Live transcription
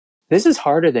This is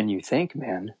harder than you think,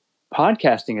 man.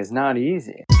 Podcasting is not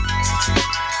easy.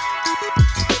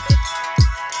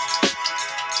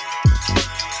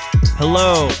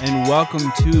 Hello and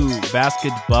welcome to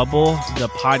Basket Bubble, the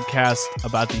podcast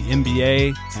about the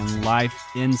NBA and life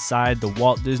inside the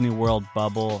Walt Disney World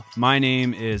bubble. My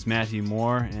name is Matthew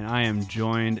Moore, and I am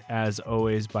joined, as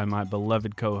always, by my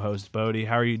beloved co-host, Bodie.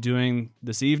 How are you doing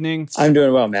this evening? I'm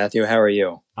doing well, Matthew. How are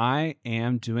you? I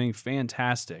am doing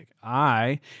fantastic.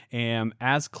 I am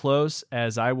as close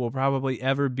as I will probably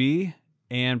ever be,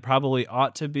 and probably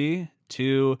ought to be,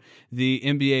 to the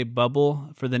NBA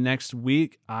bubble for the next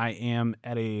week. I am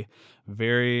at a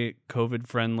very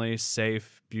COVID-friendly,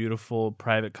 safe, beautiful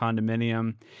private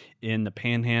condominium in the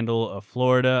panhandle of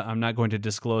Florida. I'm not going to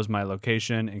disclose my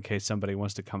location in case somebody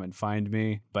wants to come and find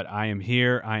me, but I am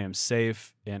here, I am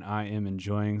safe, and I am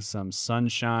enjoying some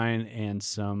sunshine and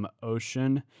some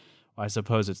ocean. I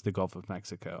suppose it's the Gulf of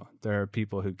Mexico. There are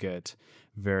people who get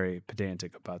very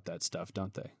pedantic about that stuff,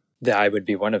 don't they? I would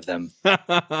be one of them.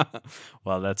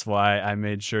 Well, that's why I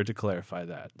made sure to clarify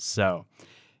that. So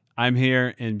I'm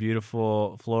here in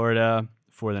beautiful Florida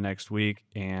for the next week,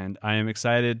 and I am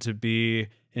excited to be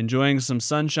enjoying some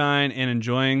sunshine and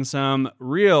enjoying some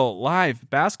real live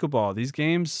basketball. These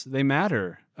games, they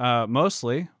matter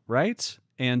mostly, right?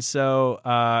 And so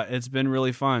it's been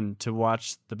really fun to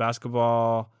watch the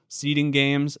basketball seeding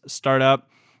games start up.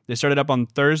 They started up on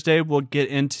Thursday. We'll get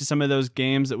into some of those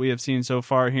games that we have seen so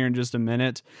far here in just a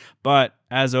minute. But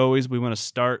as always, we want to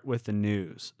start with the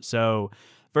news. So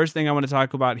first thing I want to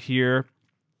talk about here,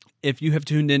 if you have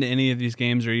tuned into any of these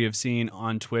games or you have seen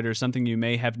on Twitter, something you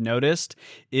may have noticed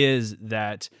is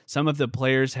that some of the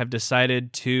players have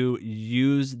decided to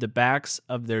use the backs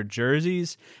of their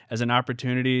jerseys as an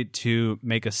opportunity to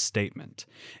make a statement.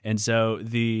 And so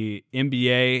the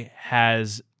NBA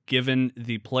has given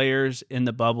the players in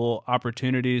the bubble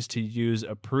opportunities to use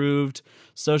approved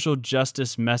social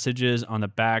justice messages on the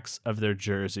backs of their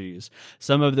jerseys.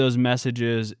 Some of those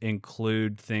messages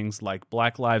include things like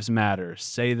Black Lives Matter,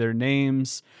 say their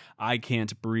names, I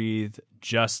can't breathe,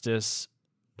 justice,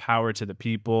 power to the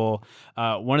people.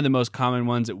 One of the most common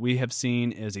ones that we have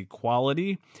seen is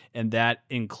equality, and that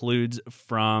includes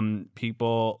from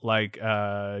people like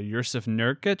Jusuf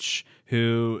Nurkic,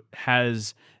 who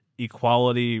has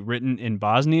equality written in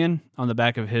Bosnian on the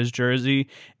back of his jersey,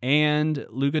 and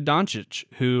Luka Doncic,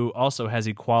 who also has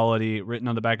equality written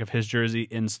on the back of his jersey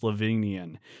in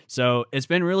Slovenian. So it's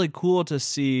been really cool to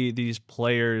see these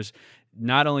players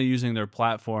not only using their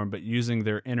platform, but using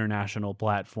their international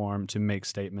platform to make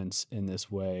statements in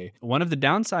this way. One of the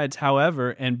downsides, however,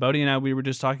 and Bodie and I, we were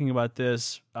just talking about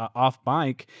this off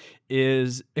mic,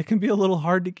 is it can be a little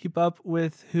hard to keep up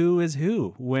with who is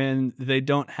who when they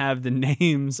don't have the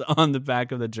names on the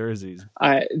back of the jerseys.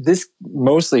 This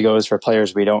mostly goes for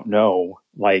players we don't know,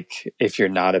 like if you're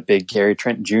not a big Gary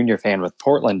Trent Jr. fan with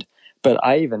Portland. But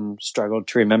I even struggled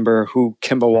to remember who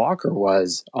Kemba Walker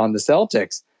was on the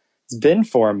Celtics. It's been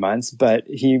 4 months, but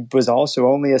he was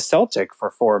also only a Celtic for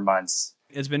 4 months.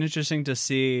 It's been interesting to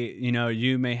see,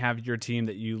 you may have your team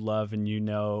that you love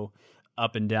and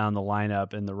up and down the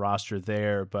lineup and the roster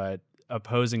there, but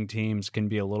opposing teams can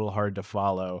be a little hard to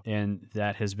follow. And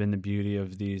that has been the beauty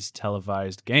of these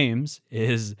televised games,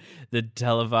 is the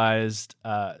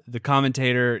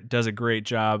commentator does a great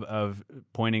job of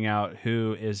pointing out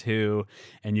who is who,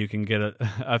 and you can get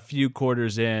a few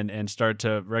quarters in and start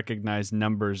to recognize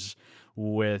numbers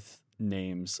with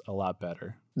names a lot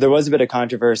better. There was a bit of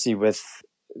controversy with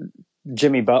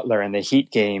Jimmy Butler in the Heat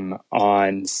game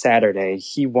on Saturday.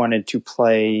 He wanted to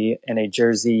play in a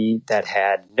jersey that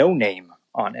had no name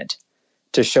on it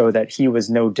to show that he was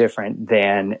no different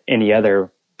than any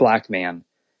other black man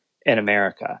in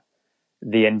America.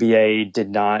 The NBA did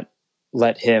not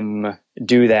let him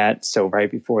do that. So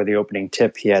right before the opening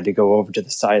tip, he had to go over to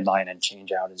the sideline and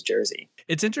change out his jersey.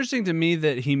 It's interesting to me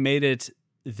that he made it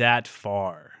that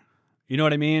far. You know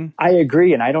what I mean? I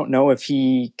agree. And I don't know if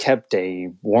he kept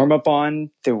a warm-up on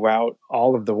throughout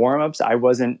all of the warm-ups. I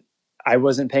wasn't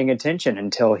paying attention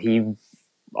until he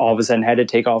all of a sudden had to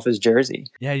take off his jersey.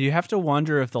 Yeah, you have to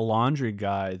wonder if the laundry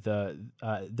guy,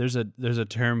 there's a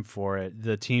term for it,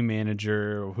 the team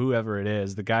manager or whoever it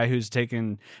is, the guy who's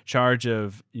taken charge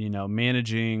of,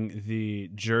 managing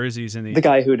the jerseys and the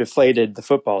guy who deflated the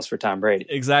footballs for Tom Brady.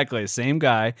 Exactly, same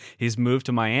guy. He's moved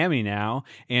to Miami now,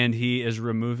 and he is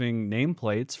removing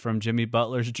nameplates from Jimmy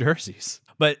Butler's jerseys.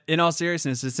 But in all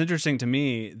seriousness, it's interesting to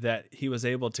me that he was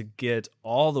able to get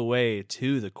all the way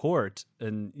to the court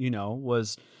and,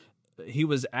 he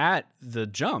was at the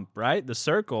jump, right? The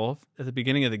circle at the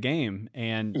beginning of the game.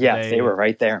 And they were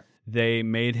right there. they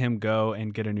made him go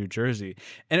and get a new jersey.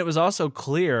 And it was also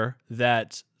clear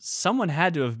that someone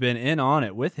had to have been in on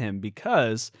it with him,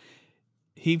 because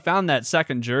he found that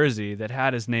second jersey that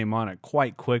had his name on it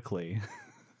quite quickly.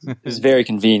 It was very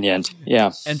convenient.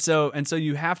 Yeah. And so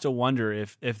you have to wonder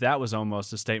if that was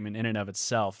almost a statement in and of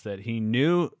itself, that he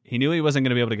knew he wasn't going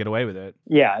to be able to get away with it.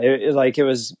 Yeah, it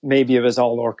was, maybe it was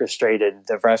all orchestrated.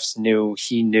 The refs knew,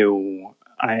 he knew.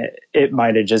 It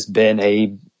might have just been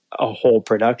a whole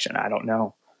production. I don't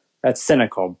know. That's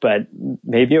cynical, but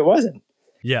maybe it wasn't.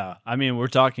 Yeah, I mean, we're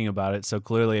talking about it, so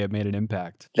clearly it made an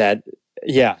impact.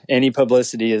 Any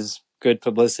publicity is good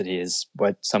publicity, is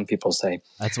what some people say.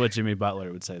 That's what Jimmy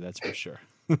Butler would say, that's for sure.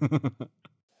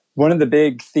 One of the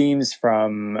big themes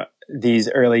from these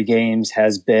early games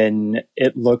has been,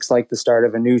 it looks like the start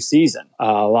of a new season.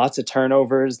 Lots of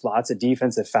turnovers, lots of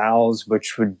defensive fouls,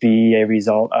 which would be a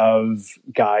result of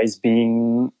guys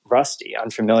being rusty,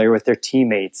 unfamiliar with their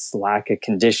teammates, lack of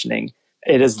conditioning.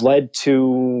 It has led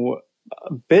to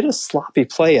a bit of sloppy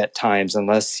play at times,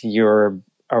 unless you're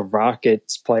a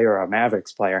Rockets player or a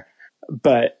Mavericks player.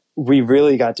 But we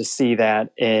really got to see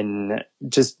that in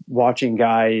just watching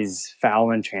guys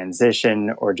foul in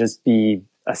transition or just be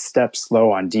a step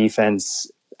slow on defense.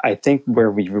 I think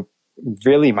where we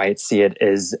really might see it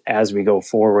is as we go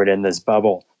forward in this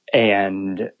bubble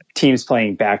and teams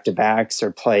playing back-to-backs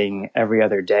or playing every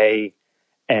other day.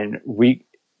 And we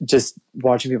just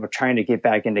watching people trying to get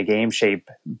back into game shape,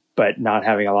 but not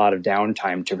having a lot of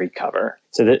downtime to recover.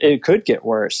 So that it could get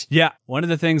worse. Yeah. One of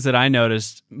the things that I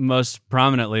noticed most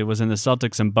prominently was in the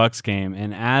Celtics and Bucks game.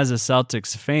 And as a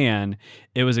Celtics fan,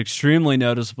 it was extremely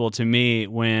noticeable to me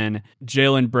when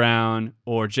Jaylen Brown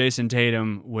or Jason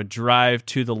Tatum would drive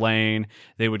to the lane.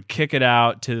 They would kick it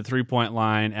out to the 3-point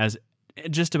line, as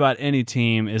just about any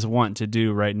team is wanting to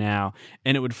do right now,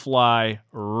 and it would fly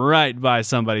right by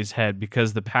somebody's head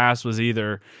because the pass was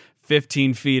either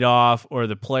 15 feet off or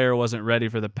the player wasn't ready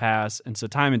for the pass. And so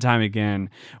time and time again,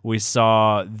 we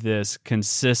saw this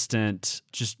consistent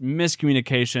just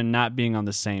miscommunication, not being on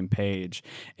the same page,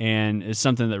 and it's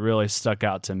something that really stuck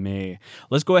out to me.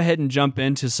 Let's go ahead and jump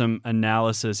into some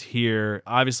analysis here.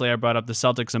 Obviously, I brought up the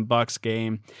Celtics and Bucks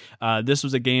game. This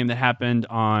was a game that happened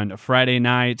on a Friday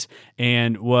night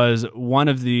and was one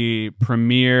of the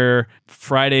premier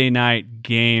Friday night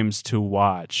games to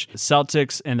watch. The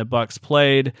Celtics and the Bucks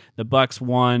played. The Bucks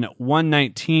won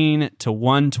 119 to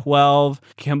 112.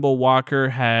 Kemba Walker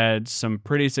had some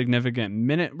pretty significant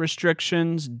minute restrictions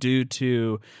due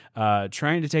to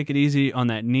trying to take it easy on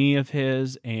that knee of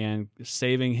his and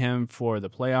saving him for the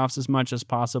playoffs as much as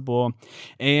possible.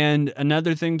 And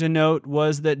another thing to note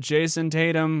was that Jason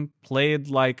Tatum played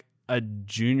like a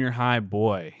junior high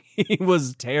boy. He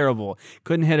was terrible.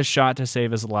 Couldn't hit a shot to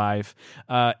save his life.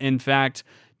 In fact,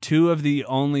 2 of the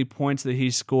only points that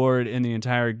he scored in the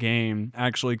entire game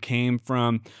actually came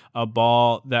from a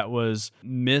ball that was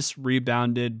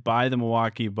misrebounded by the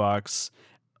Milwaukee Bucks,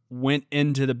 went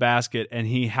into the basket, and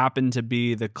he happened to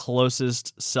be the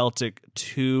closest Celtic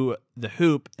to the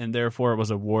hoop, and therefore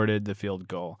was awarded the field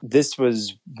goal. This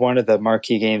was one of the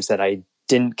marquee games that I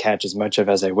didn't catch as much of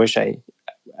as I wish I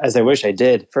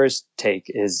did. First take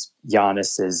is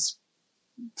Giannis is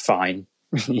fine.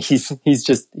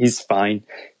 he's fine.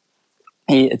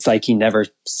 It's like he never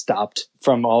stopped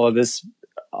from all this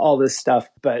stuff.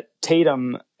 But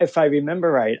Tatum, if I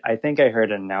remember right, I think I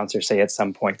heard an announcer say at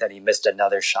some point that he missed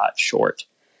another shot short.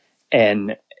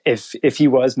 And if he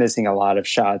was missing a lot of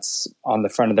shots on the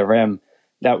front of the rim,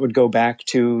 that would go back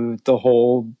to the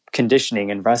whole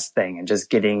conditioning and rest thing and just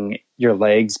getting your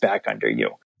legs back under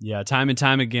you. Yeah, time and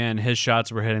time again, his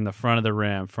shots were hitting the front of the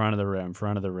rim, front of the rim,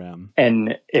 front of the rim.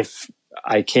 And if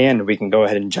we can go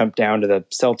ahead and jump down to the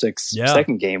Celtics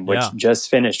second game, which just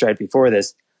finished right before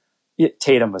this.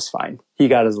 Tatum was fine. He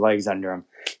got his legs under him.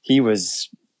 He was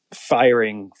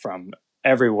firing from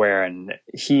everywhere, and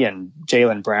he and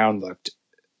Jaylen Brown looked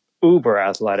uber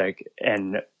athletic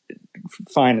and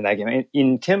fine in that game.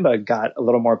 And Kemba got a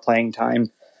little more playing time.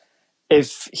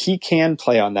 If he can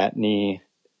play on that knee,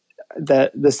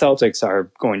 the Celtics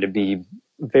are going to be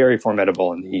very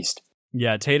formidable in the East.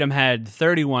 Yeah, Tatum had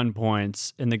 31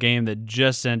 points in the game that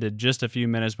just ended just a few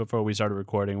minutes before we started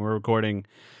recording. We're recording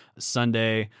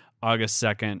Sunday, August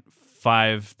 2nd,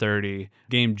 5:30.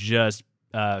 Game just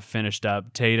finished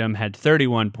up. Tatum had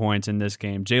 31 points in this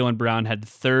game. Jaylen Brown had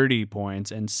 30 points,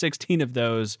 and 16 of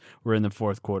those were in the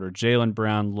fourth quarter. Jaylen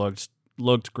Brown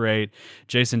looked great.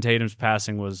 Jason Tatum's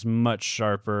passing was much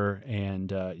sharper, and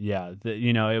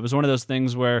it was one of those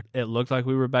things where it looked like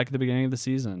we were back at the beginning of the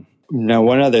season. Now,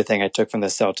 one other thing I took from the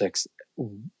Celtics,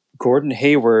 Gordon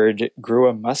Hayward grew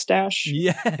a mustache.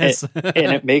 Yes.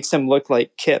 And it makes him look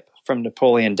like Kip from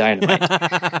Napoleon Dynamite.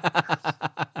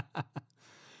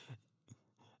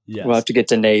 Yes. We'll have to get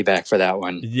Danae back for that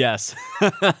one. Yes.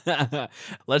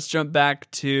 Let's jump back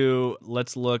to,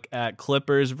 let's look at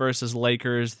Clippers versus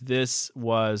Lakers. This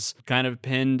was kind of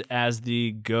pinned as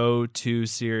the go-to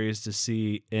series to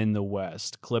see in the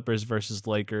West. Clippers versus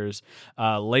Lakers.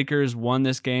 Lakers won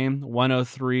this game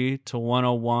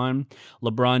 103-101.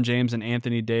 LeBron James and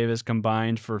Anthony Davis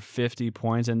combined for 50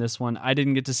 points in this one. I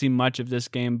didn't get to see much of this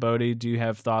game, Bodie. Do you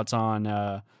have thoughts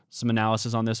on some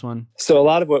analysis on this one? So a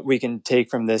lot of what we can take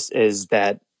from this is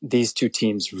that these two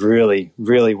teams really,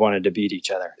 really wanted to beat each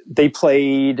other. They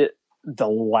played one of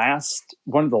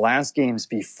the last games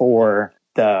before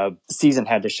the season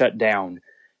had to shut down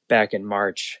back in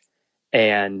March.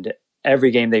 And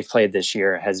every game they've played this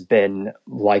year has been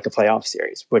like a playoff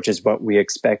series, which is what we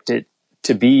expect it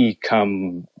to be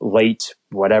come late,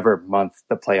 whatever month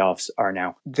the playoffs are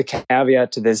now. The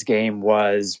caveat to this game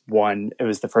was, one, it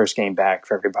was the first game back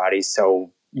for everybody,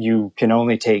 so you can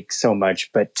only take so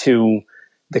much. But two,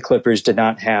 the Clippers did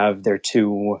not have their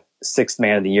two sixth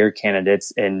man of the year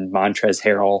candidates in Montrezl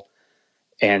Harrell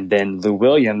and then Lou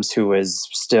Williams, who is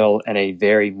still in a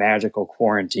very magical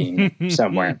quarantine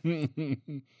somewhere.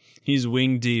 He's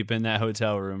wing deep in that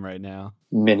hotel room right now.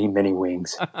 Many, many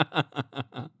wings.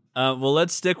 Well,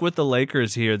 let's stick with the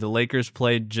Lakers here. The Lakers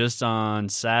played just on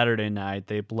Saturday night.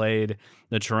 They played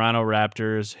the Toronto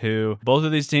Raptors, who both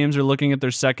of these teams are looking at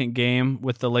their second game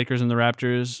with the Lakers and the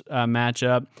Raptors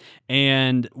matchup.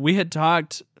 And we had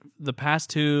talked the past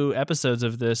two episodes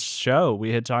of this show,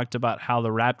 we had talked about how the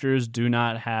Raptors do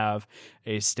not have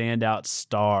a standout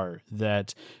star,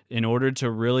 that in order to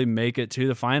really make it to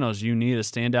the finals, you need a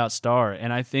standout star.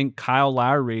 And I think Kyle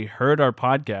Lowry heard our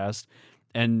podcast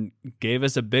and gave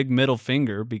us a big middle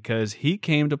finger because he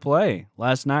came to play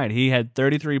last night. He had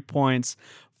 33 points,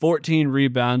 14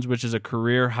 rebounds, which is a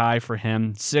career high for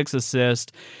him, 6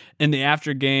 assists. In the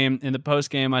after game, in the post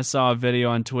game, I saw a video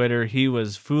on Twitter. He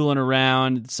was fooling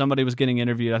around. Somebody was getting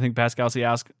interviewed. I think Pascal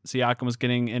Siakam was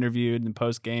getting interviewed in the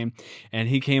post game, and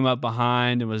he came up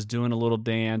behind and was doing a little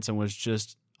dance and was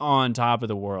just on top of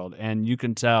the world. And you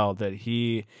can tell that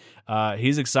he's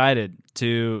excited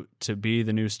to be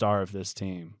the new star of this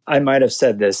team. I might have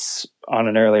said this on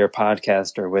an earlier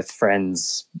podcast or with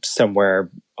friends somewhere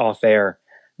off air,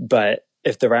 but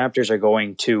if the Raptors are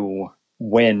going to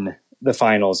win the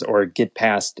finals or get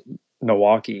past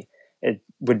Milwaukee, it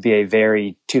would be a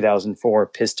very 2004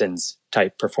 Pistons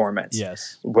type performance.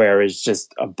 Yes. Where it's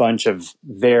just a bunch of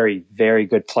very, very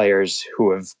good players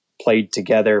who have played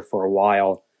together for a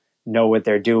while, know what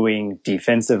they're doing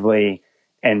defensively,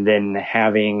 and then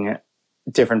having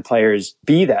different players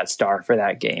be that star for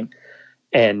that game.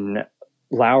 And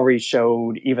Lowry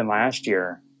showed even last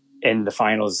year in the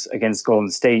finals against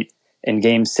Golden State in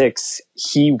Game 6,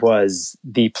 he was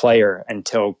the player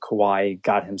until Kawhi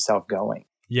got himself going.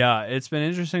 Yeah, it's been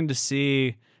interesting to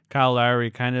see Kyle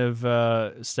Lowry kind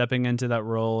of stepping into that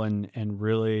role and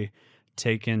really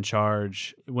taking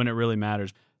charge when it really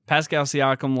matters. Pascal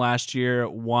Siakam last year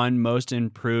won Most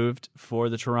Improved for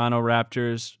the Toronto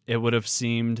Raptors. It would have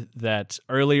seemed that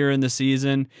earlier in the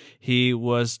season, he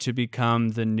was to become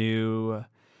the new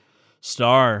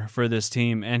star for this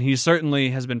team, and he certainly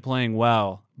has been playing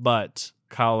well, but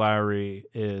Kyle Lowry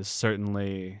is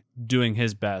certainly doing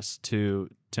his best to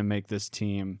make this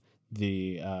team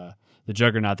the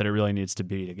juggernaut that it really needs to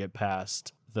be to get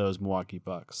past those Milwaukee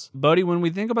Bucks. Bodie, when we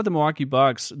think about the Milwaukee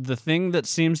Bucks, the thing that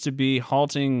seems to be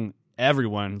halting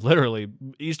everyone, literally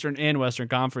Eastern and Western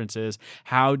Conference, is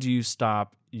how do you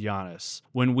stop Giannis?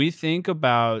 When we think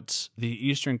about the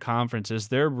Eastern Conference, is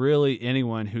there really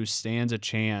anyone who stands a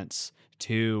chance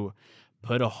to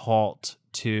put a halt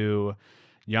to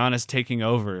Giannis taking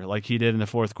over like he did in the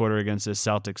fourth quarter against this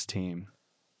Celtics team?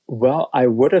 Well, I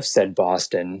would have said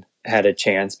Boston had a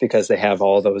chance because they have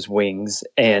all those wings,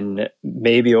 and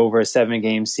maybe over a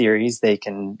 7-game series, they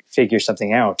can figure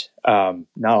something out.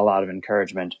 Not a lot of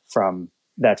encouragement from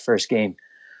that first game.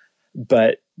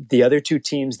 But the other two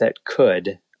teams that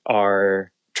could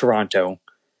are Toronto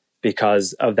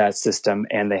because of that system,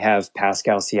 and they have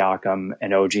Pascal Siakam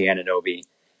and OG Anunoby.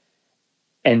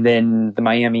 And then the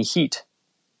Miami Heat,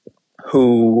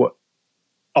 who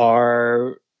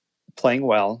are playing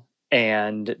well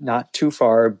and not too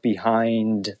far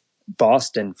behind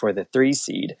Boston for the 3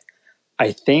 seed.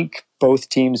 I think both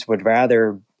teams would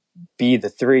rather be the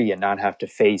 3 and not have to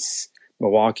face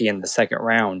Milwaukee in the second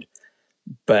round.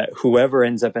 But whoever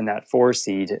ends up in that 4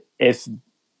 seed, if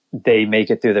they make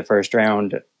it through the first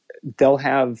round, they'll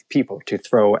have people to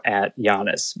throw at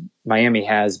Giannis. Miami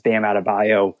has Bam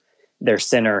Adebayo their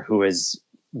center, who is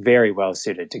very well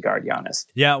suited to guard Giannis.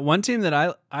 Yeah, one team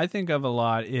that I think of a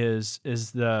lot is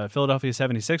the Philadelphia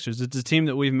 76ers. It's a team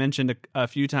that we've mentioned a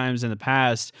few times in the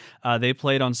past. They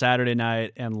played on Saturday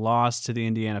night and lost to the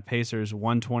Indiana Pacers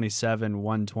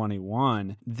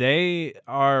 127-121. They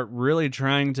are really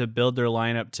trying to build their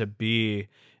lineup to be,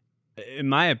 in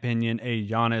my opinion, a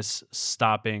Giannis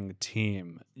stopping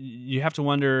team. You have to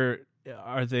wonder,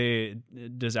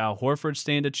 does Al Horford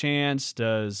stand a chance?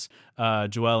 Does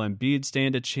Joel Embiid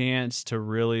stand a chance to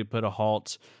really put a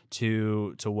halt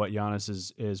to what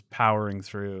Giannis is powering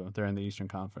through there in the Eastern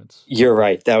Conference? You're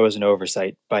right. That was an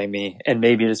oversight by me. And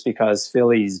maybe just because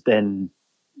Philly's been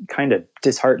kind of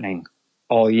disheartening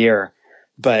all year.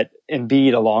 But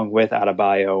Embiid, along with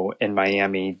Adebayo in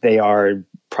Miami, they are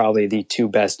probably the two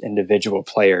best individual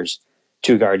players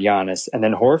to guard Giannis. And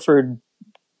then Horford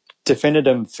defended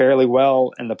him fairly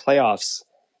well in the playoffs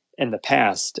in the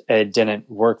past. It didn't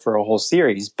work for a whole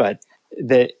series, but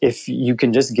if you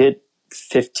can just get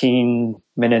 15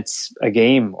 minutes a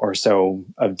game or so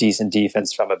of decent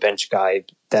defense from a bench guy,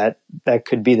 that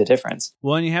could be the difference.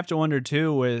 Well, and you have to wonder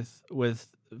too with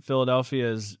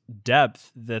Philadelphia's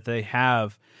depth that they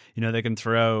have. They can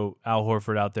throw Al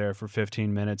Horford out there for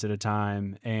 15 minutes at a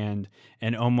time and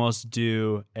almost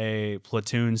do a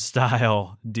platoon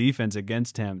style defense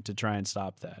against him to try and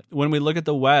stop that. When we look at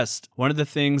the West, one of the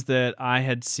things that I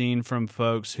had seen from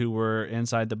folks who were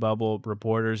inside the bubble,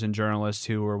 reporters and journalists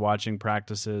who were watching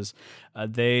practices,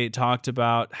 they talked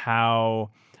about how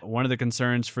one of the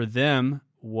concerns for them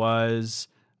was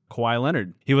Kawhi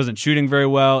Leonard. He wasn't shooting very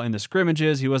well in the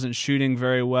scrimmages. He wasn't shooting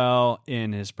very well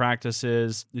in his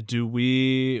practices. Do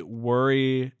we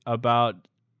worry about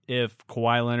if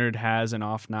Kawhi Leonard has an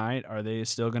off night? Are they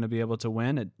still going to be able to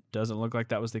win? It doesn't look like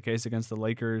that was the case against the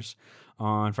Lakers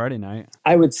on Friday night.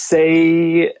 I would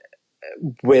say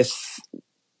with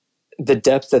the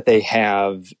depth that they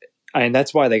have, and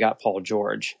that's why they got Paul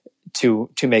George to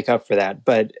make up for that.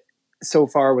 But so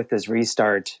far with this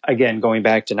restart, again, going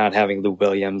back to not having Lou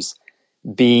Williams,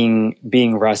 being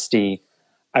rusty,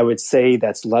 I would say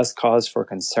that's less cause for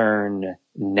concern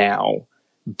now.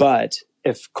 But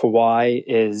if Kawhi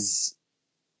is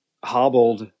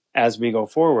hobbled as we go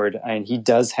forward, and he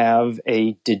does have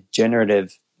a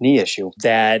degenerative knee issue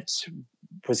that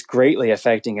was greatly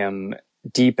affecting him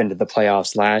deep into the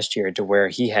playoffs last year, to where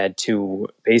he had to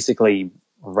basically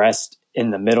rest in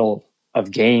the middle of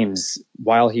games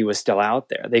while he was still out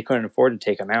there. They couldn't afford to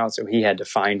take him out, so he had to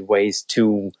find ways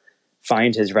to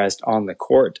find his rest on the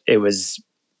court. It was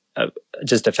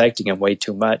just affecting him way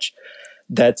too much.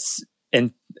 That's,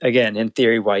 in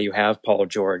theory, why you have Paul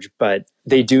George, but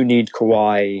they do need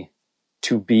Kawhi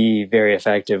to be very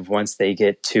effective once they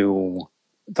get to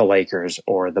the Lakers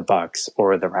or the Bucks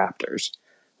or the Raptors.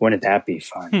 Wouldn't that be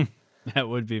fun? That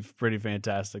would be pretty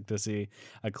fantastic to see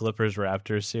a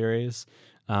Clippers-Raptors series.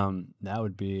 That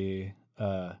would be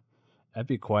that'd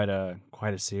be quite a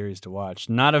series to watch.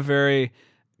 Not a very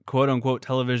quote unquote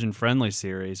television friendly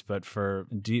series, but for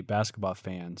deep basketball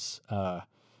fans,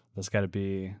 that's got to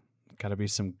be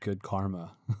some good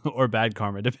karma or bad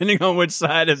karma, depending on which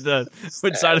side of the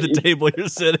table you're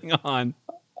sitting on.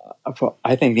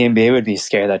 I think the NBA would be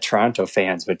scared that Toronto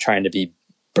fans would trying to be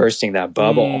bursting that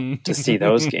bubble to see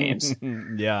those games.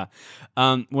 Yeah.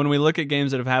 When we look at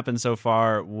games that have happened so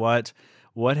far, what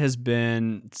has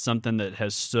been something that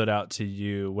has stood out to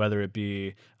you, whether it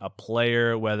be a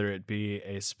player, whether it be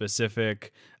a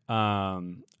specific style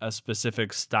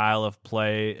of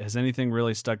play? Has anything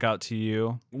really stuck out to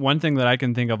you? One thing that I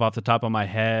can think of off the top of my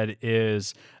head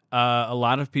is a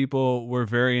lot of people were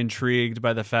very intrigued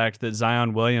by the fact that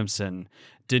Zion Williamson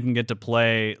didn't get to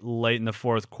play late in the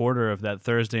fourth quarter of that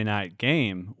Thursday night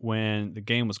game when the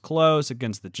game was close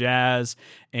against the Jazz,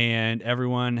 and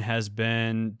everyone has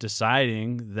been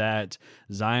deciding that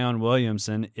Zion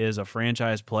Williamson is a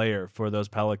franchise player for those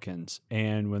Pelicans.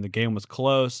 And when the game was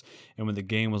close and when the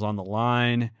game was on the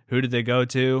line, who did they go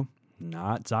to?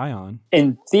 Not Zion.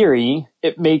 In theory,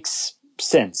 it makes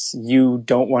sense. You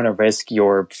don't want to risk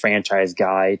your franchise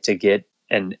guy to get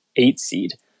an 8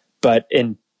 seed, but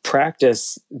in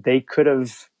practice, they could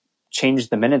have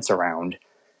changed the minutes around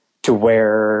to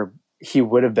where he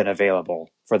would have been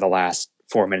available for the last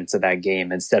 4 minutes of that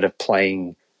game instead of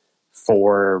playing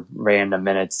 4 random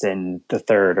minutes in the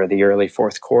third or the early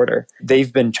fourth quarter.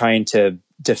 They've been trying to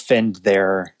defend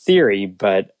their theory,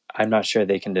 but I'm not sure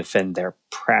they can defend their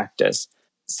practice.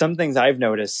 Some things I've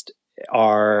noticed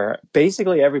are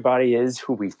basically everybody is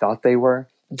who we thought they were.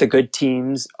 The good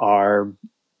teams are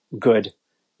good.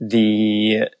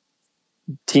 The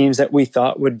teams that we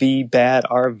thought would be bad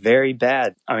are very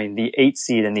bad. I mean, the 8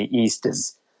 seed in the East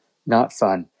is not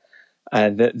fun.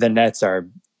 The Nets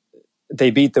they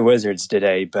beat the Wizards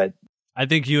today, but I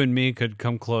think you and me could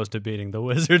come close to beating the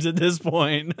Wizards at this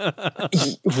point.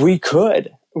 we could,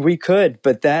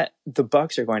 but the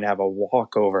Bucks are going to have a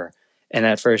walkover in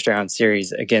that first round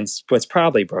series against what's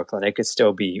probably Brooklyn. It could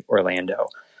still be Orlando,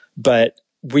 but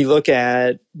we look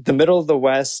at the middle of the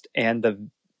West, and the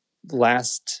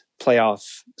last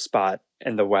playoff spot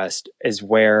in the West is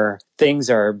where things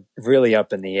are really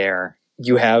up in the air.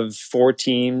 You have 4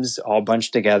 teams all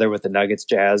bunched together with the Nuggets,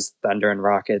 Jazz, Thunder, and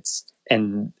Rockets.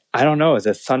 And I don't know,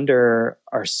 the Thunder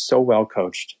are so well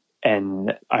coached.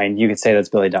 And you could say that's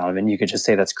Billy Donovan. You could just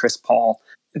say that's Chris Paul.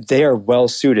 They are well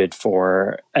suited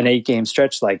for an 8-game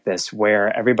stretch like this,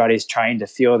 where everybody's trying to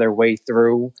feel their way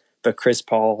through, but Chris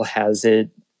Paul has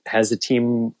a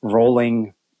team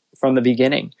rolling from the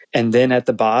beginning. And then at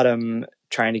the bottom,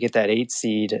 trying to get that 8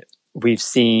 seed, we've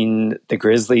seen the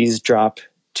Grizzlies drop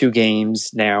 2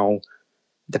 games now.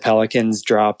 The Pelicans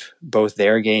drop both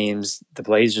their games. The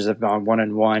Blazers have gone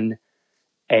 1-1.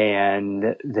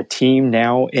 And the team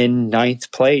now in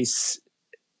 9th place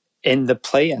in the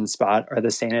play-in spot are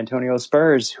the San Antonio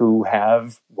Spurs, who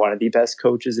have one of the best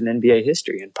coaches in NBA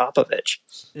history in Popovich.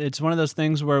 It's one of those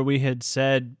things where we had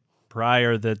said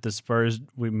prior that the Spurs,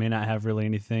 we may not have really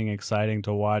anything exciting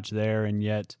to watch there, and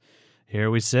yet here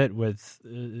we sit with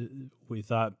we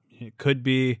thought it could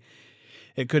be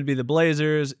the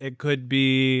Blazers, it could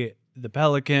be the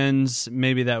Pelicans.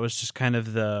 Maybe that was just kind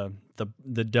of the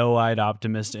doe-eyed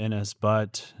optimist in us,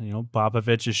 but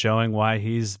Popovich is showing why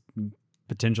he's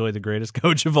potentially the greatest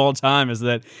coach of all time, is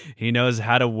that he knows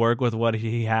how to work with what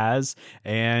he has,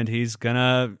 and he's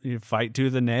gonna fight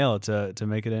tooth and nail to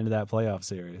make it into that playoff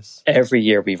series. Every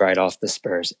year we write off the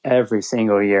Spurs, every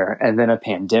single year, and then a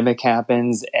pandemic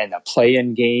happens and a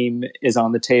play-in game is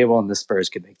on the table and the Spurs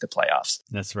could make the playoffs.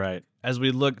 That's right. As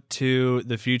we look to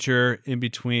the future in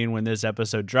between when this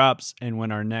episode drops and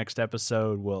when our next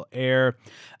episode will air,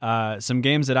 some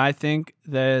games that I think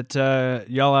that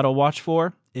y'all ought to watch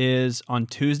for is on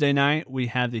Tuesday night, we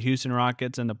have the Houston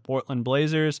Rockets and the Portland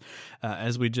Blazers.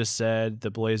 As we just said, the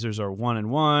Blazers are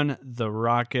 1-1. The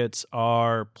Rockets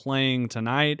are playing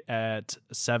tonight at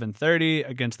 7:30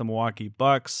 against the Milwaukee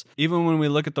Bucks. Even when we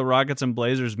look at the Rockets and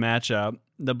Blazers matchup,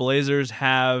 the Blazers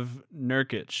have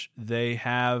Nurkic. They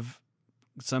have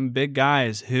some big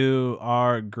guys who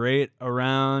are great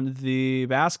around the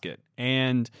basket.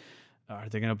 And are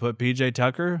they going to put PJ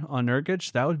Tucker on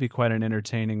Nurkic? That would be quite an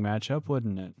entertaining matchup,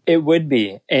 wouldn't it? It would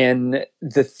be. And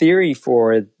the theory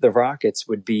for the Rockets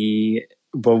would be,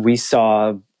 well, we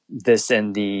saw this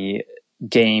in the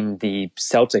game the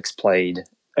Celtics played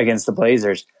against the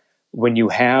Blazers. When you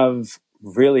have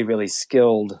really, really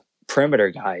skilled perimeter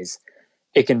guys,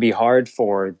 it can be hard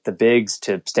for the bigs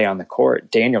to stay on the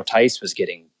court. Daniel Tice was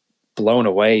getting blown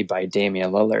away by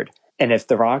Damian Lillard. And if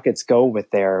the Rockets go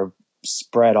with their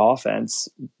spread offense,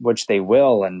 which they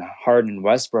will, and Harden and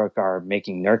Westbrook are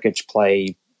making Nurkic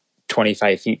play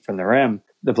 25 feet from the rim,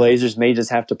 the Blazers may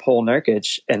just have to pull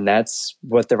Nurkic, and that's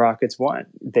what the Rockets want.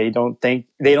 They don't think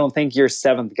your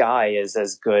 7th guy is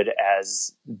as good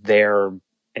as their,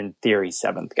 in theory,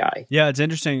 7th guy. Yeah, it's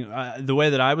interesting. The way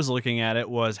that I was looking at it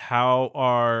was, how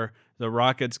are the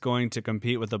Rockets going to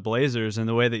compete with the Blazers? And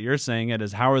the way that you're saying it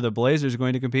is, how are the Blazers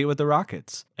going to compete with the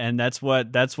Rockets? And that's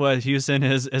what Houston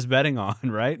is betting on,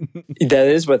 right? That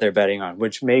is what they're betting on,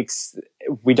 which makes,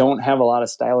 we don't have a lot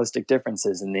of stylistic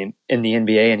differences in the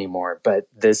NBA anymore, but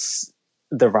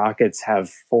the Rockets have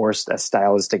forced a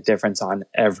stylistic difference on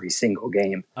every single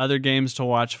game. Other games to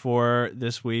watch for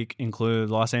this week include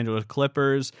Los Angeles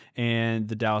Clippers and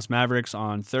the Dallas Mavericks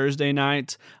on Thursday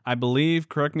night. I believe,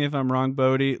 correct me if I'm wrong,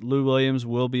 Bodie, Lou Williams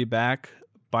will be back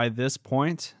by this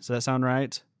point. Does that sound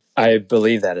right? I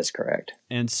believe that is correct.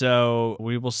 And so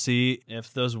we will see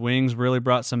if those wings really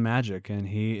brought some magic, and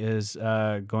he is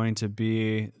going to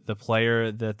be the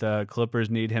player that the Clippers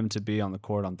need him to be on the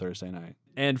court on Thursday night.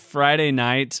 And Friday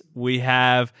night, we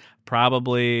have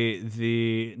probably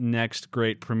the next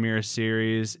great premier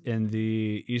series in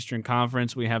the Eastern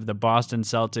Conference. We have the Boston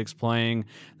Celtics playing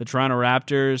the Toronto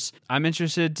Raptors. I'm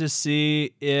interested to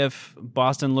see if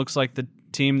Boston looks like the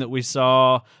team that we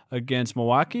saw against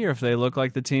Milwaukee, or if they look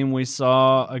like the team we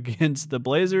saw against the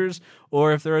Blazers,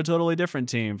 or if they're a totally different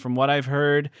team. From what I've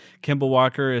heard, Kemba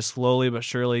Walker is slowly but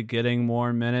surely getting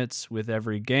more minutes with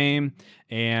every game,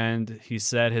 and he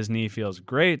said his knee feels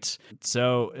great.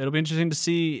 So it'll be interesting to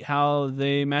see how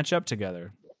they match up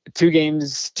together. 2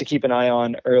 games to keep an eye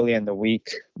on early in the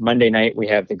week. Monday night, we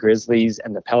have the Grizzlies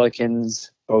and the Pelicans,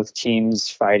 both teams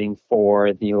fighting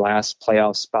for the last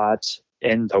playoff spot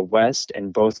in the West,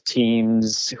 and both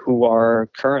teams who are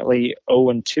currently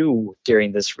 0-2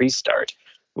 during this restart.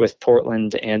 with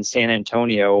Portland and San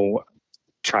Antonio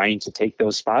trying to take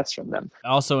those spots from them.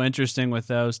 Also interesting with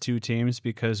those two teams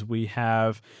because we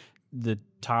have the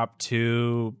top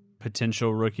two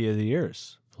potential rookie of the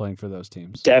years playing for those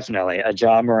teams. Definitely. A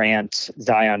Ja Morant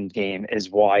Zion game is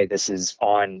why this is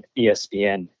on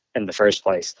ESPN in the first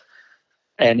place.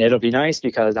 And it'll be nice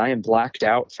because I am blacked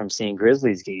out from seeing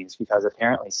Grizzlies games because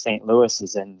apparently St. Louis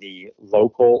is in the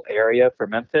local area for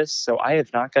Memphis. So I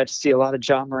have not got to see a lot of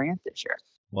Ja Morant this year.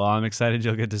 Well, I'm excited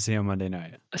you'll get to see him Monday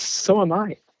night. So am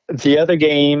I. The other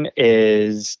game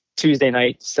is Tuesday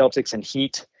night, Celtics and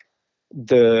Heat.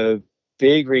 The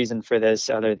big reason for this,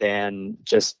 other than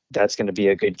just that's going to be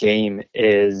a good game,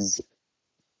 is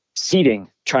seeding,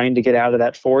 trying to get out of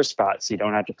that 4 spot so you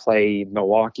don't have to play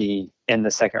Milwaukee in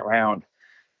the second round.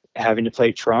 Having to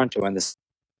play Toronto in the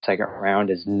second round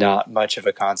is not much of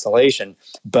a consolation,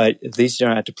 but at least you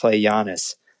don't have to play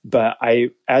Giannis. But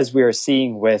as we are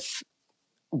seeing with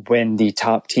when the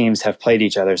top teams have played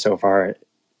each other so far,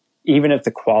 even if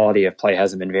the quality of play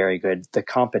hasn't been very good, the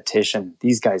competition,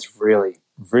 these guys really,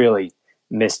 really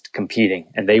missed competing,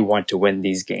 and they want to win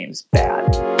these games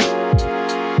bad.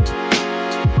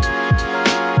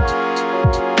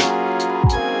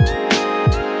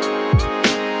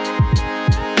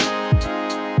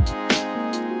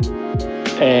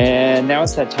 And now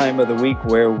it's that time of the week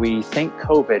where we thank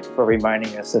COVID for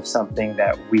reminding us of something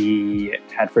that we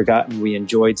had forgotten we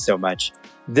enjoyed so much.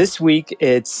 This week,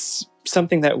 it's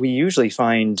something that we usually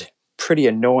find pretty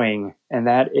annoying, and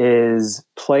that is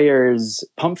players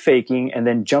pump faking and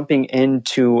then jumping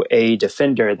into a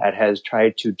defender that has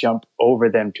tried to jump over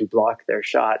them to block their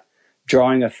shot,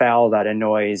 drawing a foul that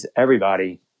annoys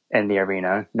everybody in the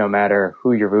arena, no matter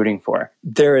who you're rooting for.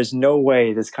 There is no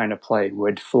way this kind of play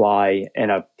would fly in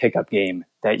a pickup game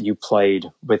that you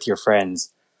played with your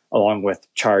friends, along with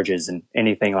charges and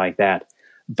anything like that.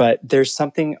 But there's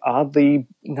something oddly,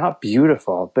 not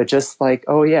beautiful, but just like,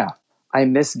 oh yeah, I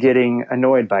miss getting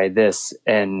annoyed by this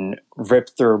and rip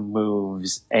through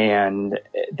moves. And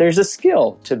there's a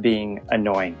skill to being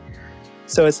annoying.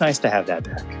 So it's nice to have that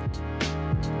back.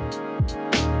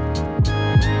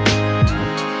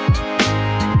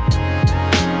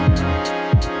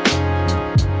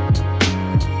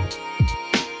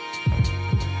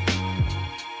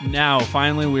 Now,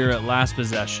 finally, we're at last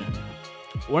possession.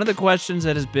 One of the questions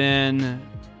that has been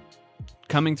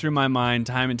coming through my mind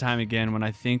time and time again when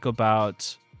I think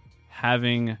about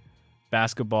having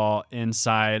basketball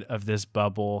inside of this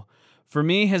bubble, for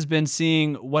me, has been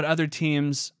seeing what other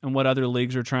teams and what other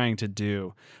leagues are trying to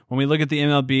do. When we look at the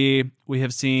MLB, we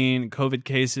have seen COVID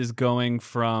cases going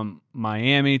from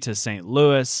Miami to St.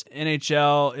 Louis.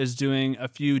 NHL is doing a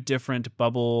few different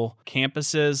bubble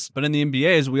campuses. But in the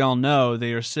NBA, as we all know,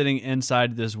 they are sitting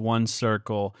inside this one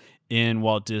circle in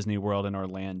Walt Disney World in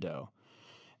Orlando.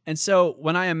 And so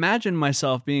when I imagine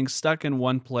myself being stuck in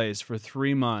one place for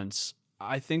 3 months,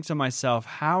 I think to myself,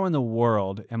 how in the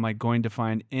world am I going to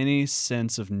find any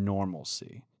sense of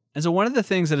normalcy? And so one of the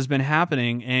things that has been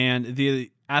happening, and The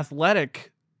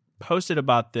Athletic posted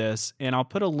about this, and I'll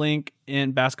put a link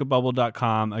in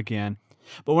basketbubble.com again,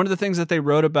 but one of the things that they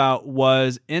wrote about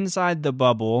was inside the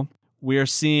bubble, we are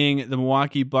seeing the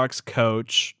Milwaukee Bucks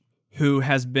coach who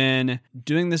has been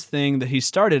doing this thing that he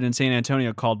started in San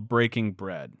Antonio called breaking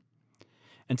bread.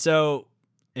 And so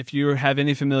if you have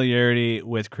any familiarity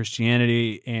with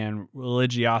Christianity and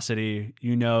religiosity,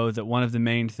 you know that one of the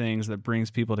main things that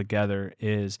brings people together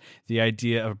is the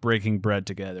idea of breaking bread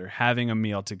together, having a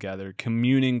meal together,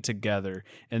 communing together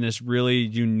in this really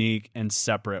unique and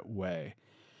separate way.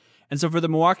 And so for the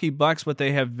Milwaukee Bucks, what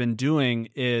they have been doing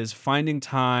is finding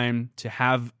time to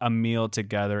have a meal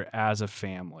together as a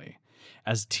family,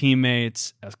 as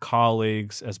teammates, as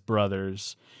colleagues, as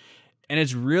brothers. And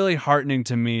it's really heartening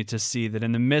to me to see that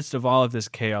in the midst of all of this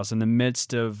chaos, in the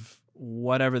midst of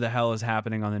whatever the hell is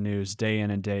happening on the news day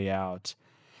in and day out,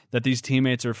 that these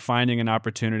teammates are finding an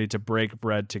opportunity to break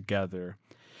bread together.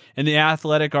 In the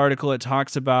Athletic article, it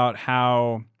talks about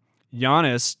how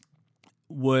Giannis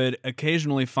would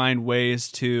occasionally find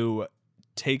ways to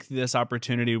take this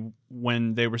opportunity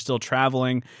when they were still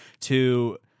traveling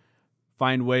to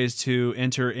find ways to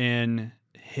enter in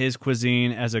his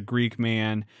cuisine as a Greek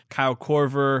man. Kyle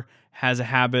Korver has a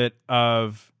habit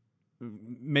of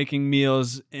making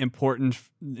meals important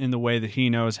in the way that he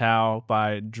knows how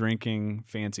by drinking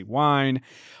fancy wine.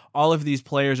 All of these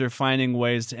players are finding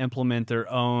ways to implement their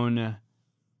own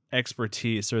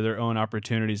expertise or their own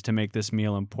opportunities to make this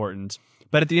meal important.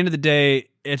 But at the end of the day,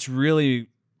 it's really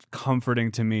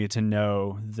comforting to me to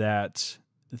know that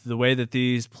the way that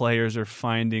these players are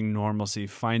finding normalcy,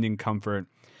 finding comfort,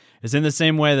 is in the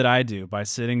same way that I do, by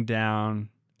sitting down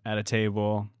at a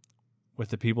table with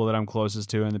the people that I'm closest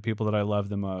to and the people that I love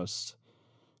the most.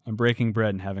 I'm breaking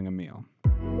bread and having a meal.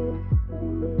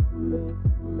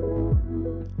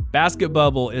 Basket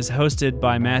Bubble is hosted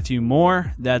by Matthew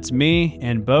Moore. That's me,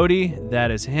 and Bodie. That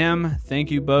is him.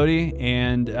 Thank you, Bodie,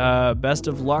 and best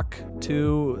of luck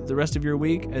to the rest of your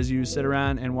week as you sit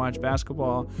around and watch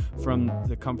basketball from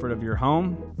the comfort of your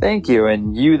home. Thank you,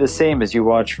 and you the same as you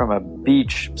watch from a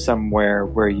beach somewhere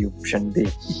where you shouldn't be.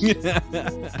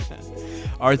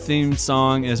 Our theme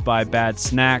song is by Bad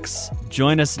Snacks.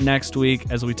 Join us next week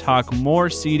as we talk more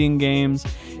seeding games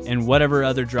and whatever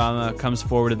other drama comes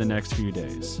forward in the next few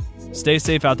days. Stay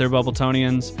safe out there,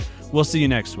 Bubbletonians. We'll see you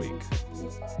next week.